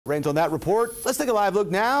Rains on that report. Let's take a live look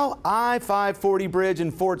now. I-540 bridge in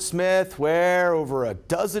Fort Smith, where over a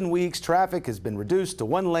dozen weeks traffic has been reduced to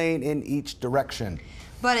one lane in each direction.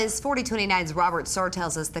 But as 4029's Robert Suhr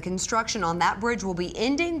tells us, the construction on that bridge will be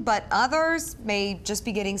ending, but others may just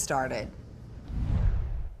be getting started.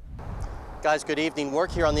 Guys, good evening. Work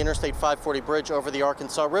here on the Interstate 540 bridge over the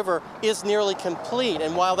Arkansas River is nearly complete.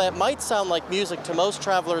 And while that might sound like music to most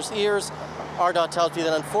travelers' ears, RDOT tells you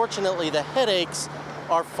that unfortunately the headaches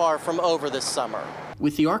are far from over this summer.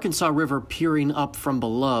 With the Arkansas River peering up from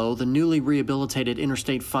below, the newly rehabilitated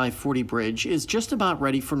Interstate 540 bridge is just about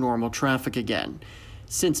ready for normal traffic again.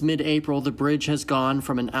 Since mid-April, the bridge has gone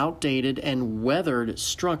from an outdated and weathered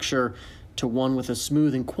structure to one with a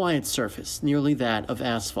smooth and quiet surface, nearly that of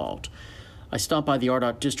asphalt. I stopped by the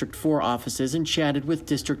RDOT District 4 offices and chatted with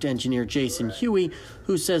District Engineer Jason Huey,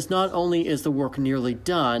 who says not only is the work nearly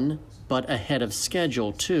done, but ahead of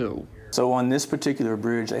schedule, too. So on this particular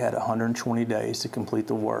bridge, they had 120 days to complete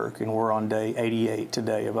the work, and we're on day 88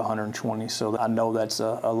 today of 120. So I know that's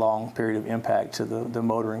a long period of impact to the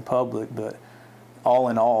motoring public, but all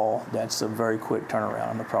in all, that's a very quick turnaround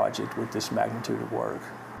on the project with this magnitude of work.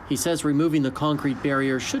 He says removing the concrete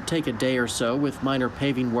barrier should take a day or so, with minor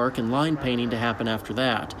paving work and line painting to happen after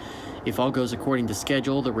that. If all goes according to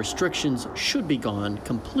schedule, the restrictions should be gone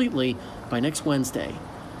completely by next Wednesday.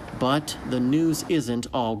 But the news isn't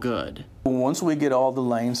all good. Once we get all the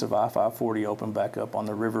lanes of I-540 open back up on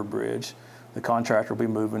the river bridge, the contractor will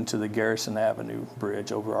be moving to the Garrison Avenue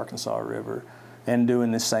bridge over Arkansas River and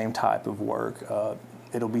doing the same type of work.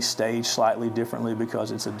 It'll be staged slightly differently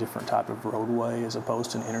because it's a different type of roadway as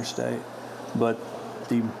opposed to an interstate. But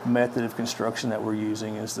the method of construction that we're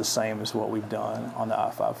using is the same as what we've done on the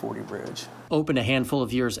I-540 bridge. Opened a handful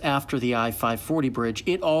of years after the I-540 bridge,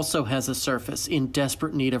 it also has a surface in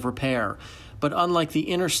desperate need of repair. But unlike the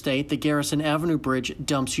interstate, the Garrison Avenue bridge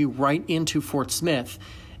dumps you right into Fort Smith,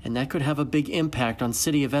 and that could have a big impact on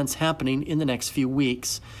city events happening in the next few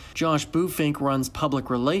weeks. Josh Bufink runs public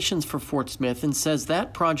relations for Fort Smith and says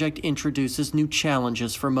that project introduces new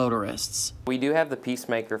challenges for motorists. We do have the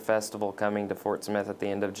Peacemaker Festival coming to Fort Smith at the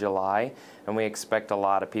end of July, and we expect a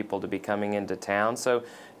lot of people to be coming into town. So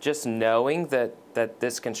just knowing that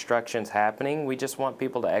this construction's happening, we just want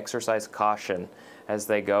people to exercise caution as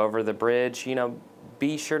they go over the bridge. You know,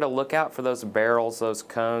 be sure to look out for those barrels, those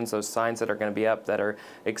cones, those signs that are going to be up that are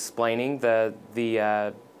explaining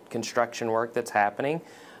the construction work that's happening,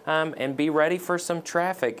 and be ready for some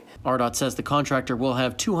traffic. RDOT says the contractor will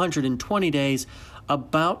have 220 days,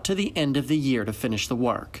 about to the end of the year, to finish the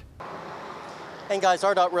work. And guys,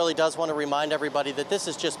 RDOT really does want to remind everybody that this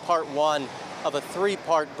is just part one of a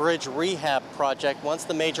three-part bridge rehab project. Once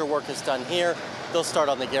the major work is done here, they'll start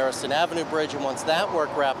on the Garrison Avenue bridge, and once that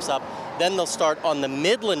work wraps up, then they'll start on the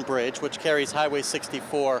Midland Bridge, which carries Highway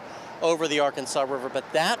 64 over the Arkansas River. But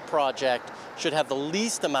that project should have the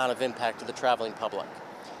least amount of impact to the traveling public.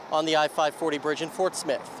 On the I-540 bridge in Fort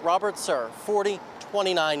Smith, Robert Suhr,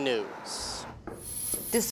 4029 News.